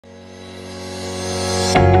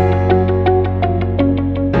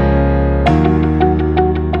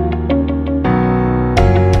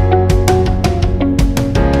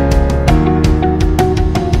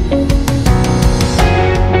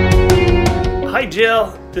Hi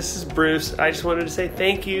Jill, this is Bruce. I just wanted to say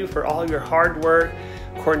thank you for all your hard work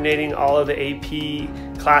coordinating all of the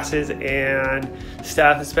AP classes and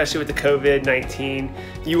stuff, especially with the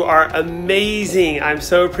COVID-19. You are amazing. I'm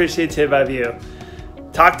so appreciative of you.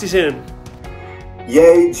 Talk to you soon.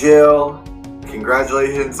 Yay, Jill.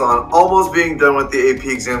 Congratulations on almost being done with the AP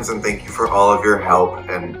exams, and thank you for all of your help,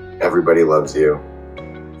 and everybody loves you.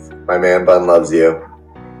 My man Bun loves you.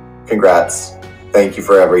 Congrats. Thank you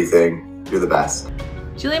for everything. You're the best.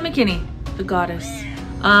 Jill McKinney, the goddess.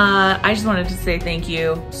 I just wanted to say thank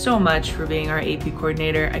you so much for being our AP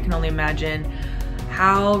coordinator. I can only imagine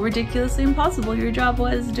how ridiculously impossible your job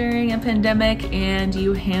was during a pandemic, and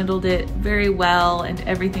you handled it very well, and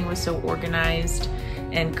everything was so organized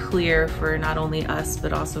and clear for not only us,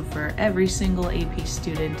 but also for every single AP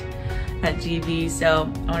student at GB. So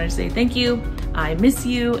I wanted to say thank you. I miss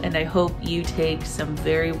you, and I hope you take some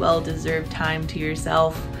very well-deserved time to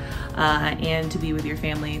yourself and to be with your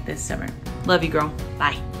family this summer. Love you, girl.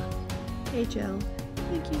 Bye. Hey, Jill.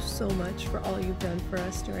 Thank you so much for all you've done for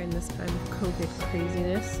us during this time of COVID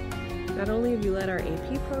craziness. Not only have you led our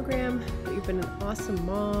AP program, but you've been an awesome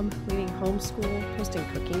mom, leading homeschool, posting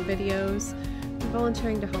cooking videos, and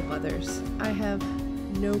volunteering to help others. I have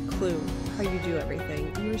no clue how you do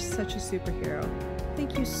everything. You're such a superhero.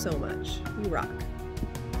 Thank you so much. You rock.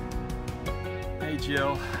 Hey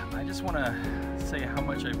Jill, I just want to say how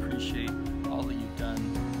much I appreciate all that you've done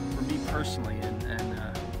for me personally and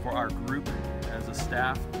for our group as a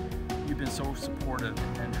staff. You've been so supportive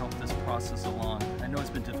and helped this process along. I know it's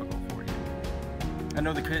been difficult for you. I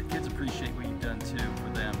know the kids appreciate what you've done too for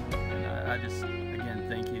them, and I just, again,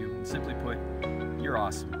 thank you. And simply put, you're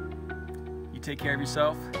awesome. You take care of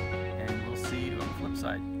yourself, and we'll see you on the flip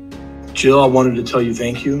side. Jill, I wanted to tell you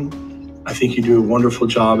thank you. I think you do a wonderful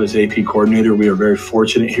job as AP coordinator. We are very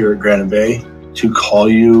fortunate here at Granite Bay to call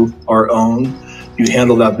you our own. You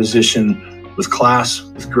handle that position with class,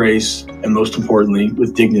 with grace, and most importantly,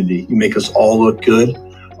 with dignity. You make us all look good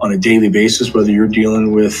on a daily basis, whether you're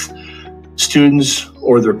dealing with students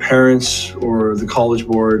or their parents or the college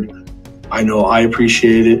board. I know I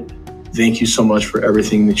appreciate it. Thank you so much for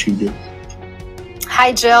everything that you do.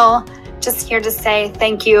 Hi, Jill. Just here to say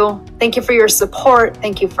thank you. Thank you for your support.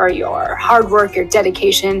 Thank you for your hard work, your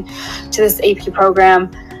dedication to this AP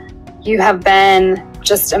program. You have been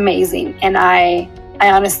just amazing, and I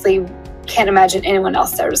honestly can't imagine anyone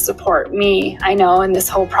else there to support me, I know, in this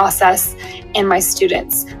whole process, and my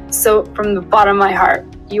students. So from the bottom of my heart,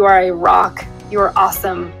 you are a rock. You are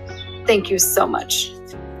awesome. Thank you so much.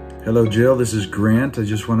 Hello, Jill. This is Grant. I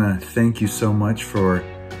just want to thank you so much for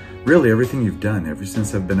really everything you've done. Ever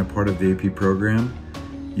since I've been a part of the AP program,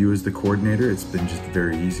 you as the coordinator, it's been just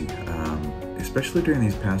very easy. Especially during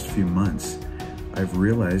these past few months, I've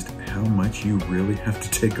realized how much you really have to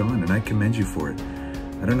take on, and I commend you for it.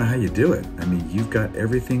 I don't know how you do it. I mean, you've got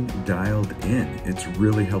everything dialed in. It's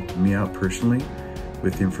really helped me out personally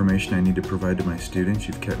with the information I need to provide to my students.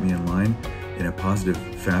 You've kept me in line in a positive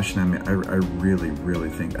fashion. I mean, I really, really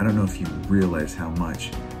think, I don't know if you realize how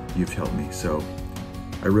much you've helped me. So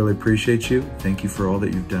I really appreciate you. Thank you for all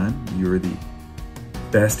that you've done. You're the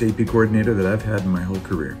best AP coordinator that I've had in my whole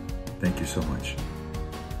career. Thank you so much.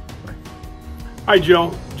 Bye. Hi,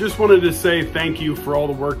 Jill. Just wanted to say thank you for all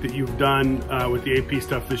the work that you've done with the AP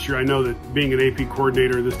stuff this year. I know that being an AP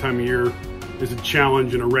coordinator this time of year is a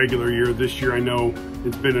challenge in a regular year. This year, I know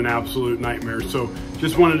it's been an absolute nightmare. So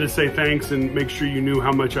just wanted to say thanks and make sure you knew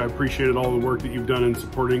how much I appreciated all the work that you've done in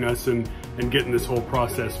supporting us and getting this whole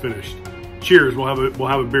process finished. Cheers. We'll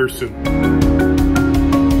have a beer soon.